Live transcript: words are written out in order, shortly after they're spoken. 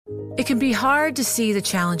It can be hard to see the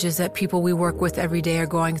challenges that people we work with every day are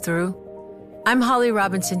going through. I'm Holly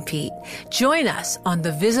Robinson Pete. Join us on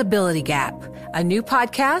The Visibility Gap, a new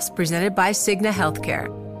podcast presented by Cigna Healthcare.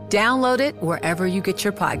 Download it wherever you get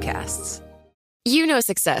your podcasts. You know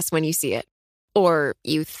success when you see it. Or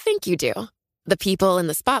you think you do. The people in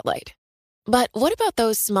the spotlight. But what about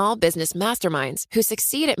those small business masterminds who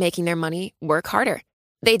succeed at making their money work harder?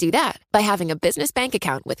 They do that by having a business bank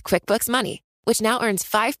account with QuickBooks Money, which now earns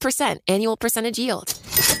 5% annual percentage yield.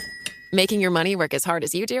 Making your money work as hard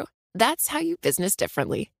as you do? That's how you business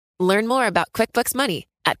differently. Learn more about QuickBooks Money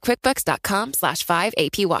at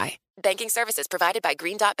quickbooks.com/5APY. Banking services provided by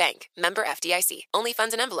Green Dot Bank. Member FDIC. Only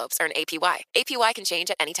funds and envelopes earn APY. APY can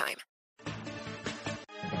change at any time.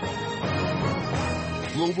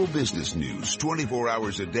 Global business news 24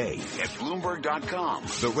 hours a day at Bloomberg.com,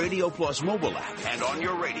 the Radio Plus mobile app, and on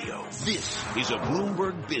your radio. This is a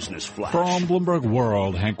Bloomberg Business Flash. From Bloomberg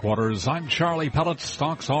World headquarters, I'm Charlie Pellet.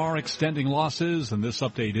 Stocks are extending losses, and this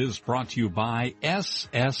update is brought to you by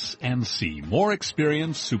SS&C. More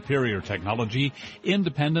experience, superior technology,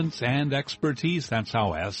 independence, and expertise. That's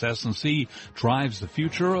how SS&C drives the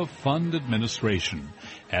future of fund administration.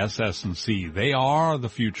 SS&C, they are the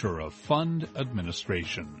future of fund administration.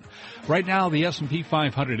 Right now, the S&P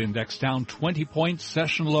 500 index down 20 points,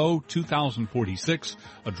 session low 2,046,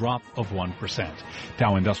 a drop of 1%.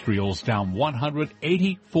 Dow Industrials down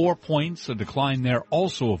 184 points, a decline there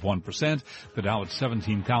also of 1%. The Dow at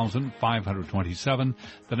 17,527.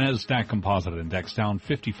 The Nasdaq Composite Index down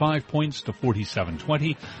 55 points to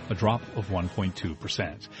 4720, a drop of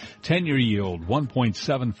 1.2%. 10-year yield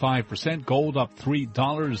 1.75%. Gold up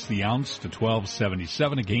 $3 the ounce to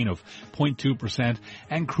 $12.77, a gain of 0.2%.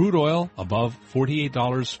 And crude oil above $48,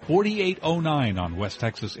 $48.09 on West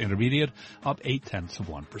Texas Intermediate, up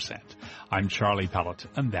 0.8%. I'm Charlie Pellet,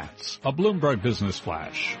 and that's a Bloomberg Business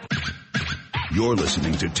Flash. You're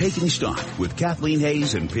listening to Taking Stock with Kathleen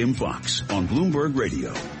Hayes and Pim Fox on Bloomberg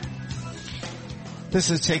Radio. This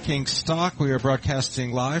is Taking Stock. We are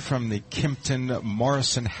broadcasting live from the Kimpton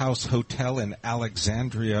Morrison House Hotel in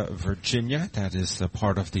Alexandria, Virginia. That is the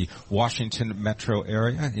part of the Washington metro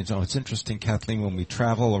area. You know, it's interesting, Kathleen, when we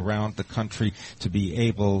travel around the country to be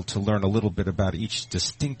able to learn a little bit about each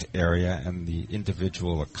distinct area and the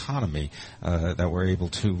individual economy that we're able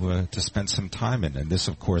to spend some time in. And this,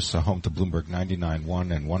 of course, home to Bloomberg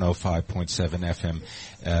 99.1 and 105.7 FM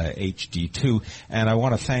HD2. And I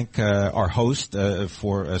want to thank our host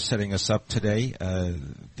for setting us up today,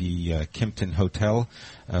 the Kimpton Hotel,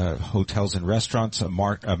 Hotels and Restaurants.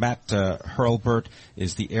 Matt Hurlburt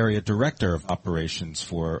is the area director of operations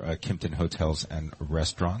for Kimpton Hotels and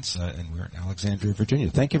Restaurants, and we're in Alexandria,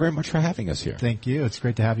 Virginia. Thank you very much for having us here. Thank you. It's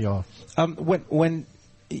great to have you all.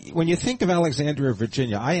 When you think of Alexandria,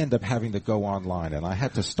 Virginia, I end up having to go online, and I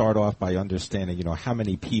had to start off by understanding, you know, how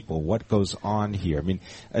many people, what goes on here. I mean,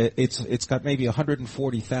 it's got maybe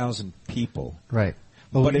 140,000 people, right?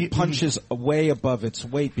 Well, but it punches way above its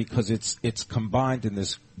weight because it's combined in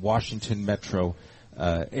this Washington metro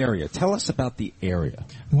area. Tell us about the area.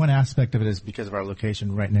 One aspect of it is because of our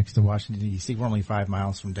location right next to Washington, D.C. We're only 5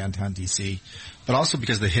 miles from downtown D.C., but also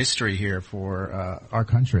because of the history here for our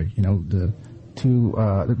country. You know,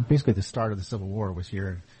 basically the start of the Civil War was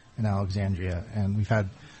here in Alexandria, and we've had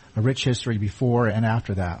a rich history before and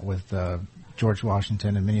after that with George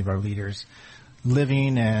Washington and many of our leaders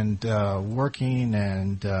living and working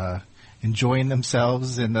and enjoying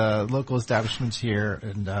themselves in the local establishments here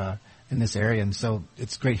and in this area. And so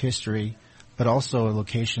it's great history, but also a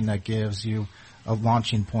location that gives you a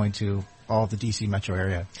launching point to all the D.C. metro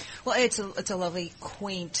area. Well, it's a lovely,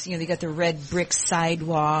 quaint, you got the red brick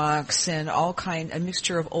sidewalks and a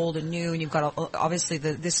mixture of old and new, and you've got, obviously,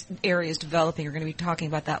 this area is developing. We're going to be talking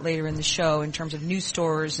about that later in the show in terms of new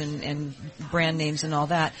stores and brand names and all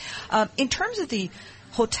that. In terms of the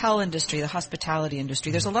hotel industry, the hospitality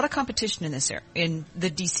industry, there's a lot of competition in this in the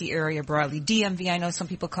D.C. area broadly. DMV, I know some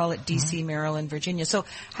people call it D.C., Maryland, Virginia. So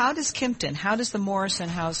how does Kimpton, how does the Morrison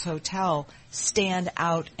House Hotel stand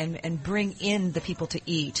out and bring in the people to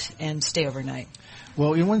eat and stay overnight?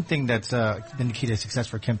 Well, one thing that's been the key to success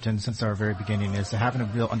for Kimpton since our very beginning is having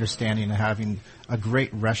a real understanding of having a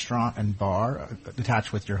great restaurant and bar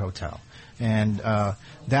attached with your hotel. And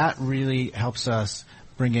that really helps us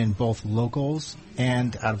bring in both locals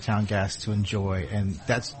and out-of-town guests to enjoy. And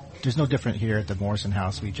there's no different here at the Morrison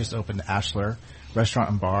House. We just opened Ashler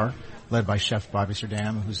Restaurant and Bar, led by Chef Bobby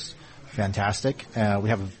Serdam, who's fantastic. We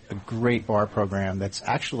have a great bar program that's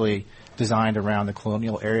actually designed around the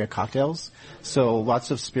colonial area cocktails. So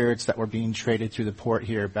lots of spirits that were being traded through the port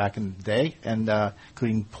here back in the day, and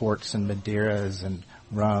including ports and Madeiras and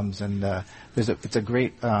rums, and it's a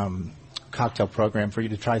great cocktail program for you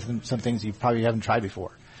to try some things you probably haven't tried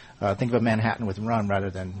before. Think of a Manhattan with rum rather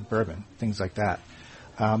than bourbon, things like that.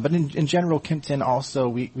 But in general, Kimpton also,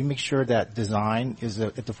 we make sure that design is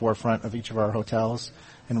at the forefront of each of our hotels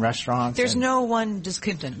and restaurants. There's no one just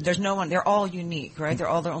Kimpton. There's no one. They're all unique, right? They're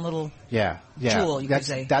all their own little jewel, you could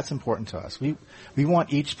say. That's important to us. We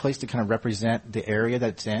want each place to kind of represent the area that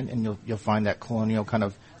it's in, and you'll find that colonial kind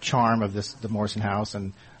of charm of the Morrison House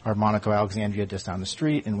and our Monaco Alexandria just down the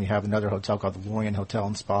street, and we have another hotel called the Lorien Hotel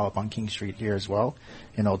and Spa up on King Street here as well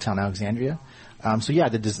in Old Town Alexandria.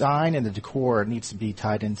 The design and the decor needs to be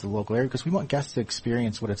tied into the local area because we want guests to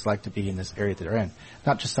experience what it's like to be in this area that they're in,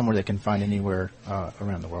 not just somewhere they can find anywhere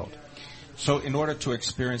around the world. So in order to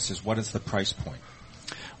experience this, what is the price point?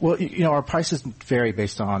 Well, our prices vary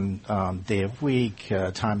based on day of week,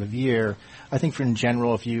 time of year. I think in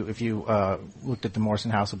general, if you looked at the Morrison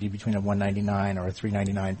House, it would be between a $199 or a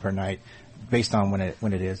 $399 per night based on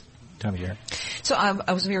when it is time of year. So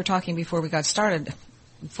we were talking before we got started.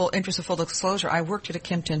 Full disclosure, I worked at a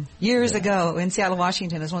Kimpton years ago in Seattle,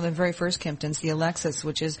 Washington. As one of the very first Kimptons, the Alexis,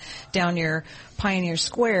 which is down near Pioneer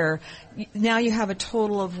Square. Now you have a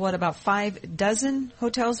total of about 5 dozen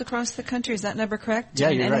hotels across the country. Is that number correct? Yeah,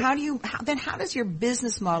 you're right. How does your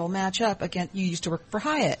business model match up against? You used to work for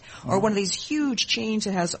Hyatt or one of these huge chains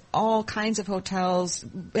that has all kinds of hotels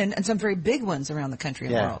and some very big ones around the country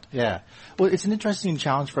and world. Yeah. Well, it's an interesting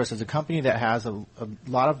challenge for us as a company that has a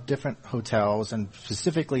lot of different hotels and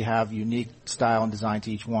specifically have unique style and design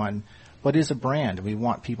to each one, but is a brand. We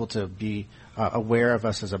want people to be aware of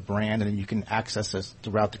us as a brand, and you can access us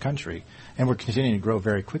throughout the country. And we're continuing to grow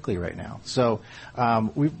very quickly right now. So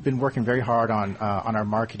we've been working very hard on our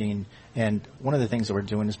marketing, and one of the things that we're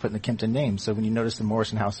doing is putting the Kimpton name. So when you notice the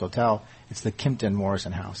Morrison House Hotel, it's the Kimpton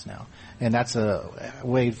Morrison House now. And that's a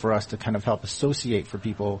way for us to kind of help associate for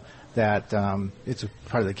people that it's a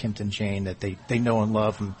part of the Kimpton chain that they know and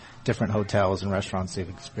love from different hotels and restaurants they've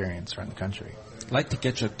experienced around the country. I'd like to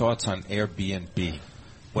get your thoughts on Airbnb.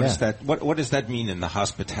 What is that? What does that mean in the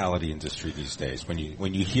hospitality industry these days? When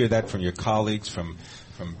you hear that from your colleagues, from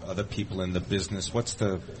other people in the business, what's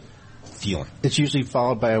the feeling? It's usually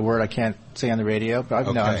followed by a word I can't say on the radio,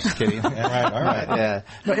 but no, I'm just kidding. All right. Yeah.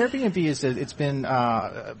 No, Airbnb it's been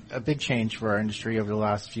a big change for our industry over the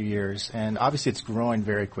last few years, and obviously it's growing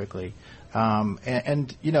very quickly.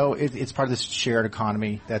 It's part of this shared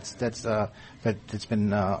economy that's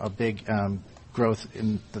been a big growth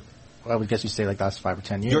in I would guess you say like the last 5 or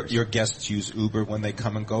 10 years. Your guests use Uber when they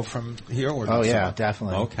come and go from here? Or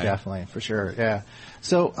definitely. Okay. Definitely, for sure, yeah.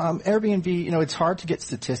 So Airbnb, it's hard to get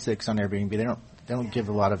statistics on Airbnb. They don't give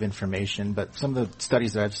a lot of information, but some of the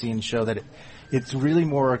studies that I've seen show that it's really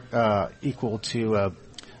more equal to a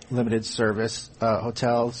limited service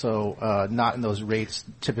hotel, so not in those rates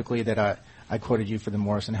typically that I quoted you for the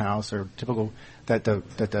Morrison House or typical that the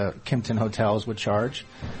Kimpton hotels would charge.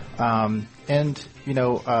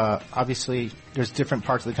 Obviously there's different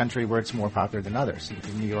parts of the country where it's more popular than others.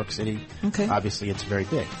 In New York City, obviously it's very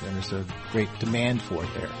big and there's a great demand for it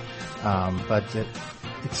there. But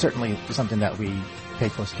it's certainly something that we pay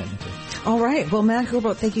close attention to. All right. Well, Matt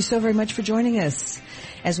Hurlburt, thank you so very much for joining us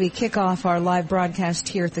as we kick off our live broadcast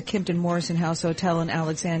here at the Kimpton Morrison House Hotel in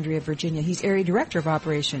Alexandria, Virginia. He's Area Director of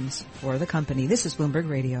Operations for the company. This is Bloomberg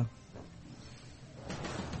Radio.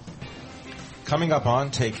 Coming up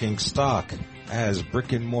on Taking Stock, as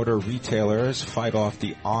brick-and-mortar retailers fight off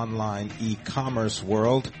the online e-commerce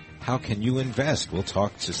world, how can you invest? We'll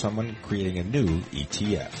talk to someone creating a new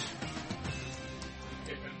ETF.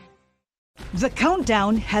 The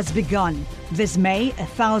countdown has begun. This May,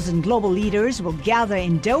 1,000 global leaders will gather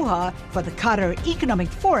in Doha for the Qatar Economic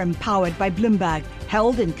Forum powered by Bloomberg,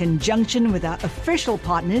 held in conjunction with our official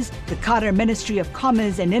partners, the Qatar Ministry of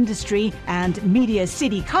Commerce and Industry and Media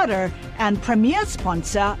City Qatar, and premier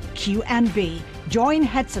sponsor QNB. Join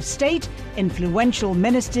heads of state, influential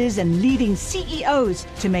ministers, and leading CEOs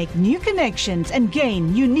to make new connections and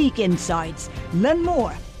gain unique insights. Learn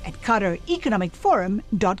more at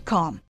QatarEconomicForum.com.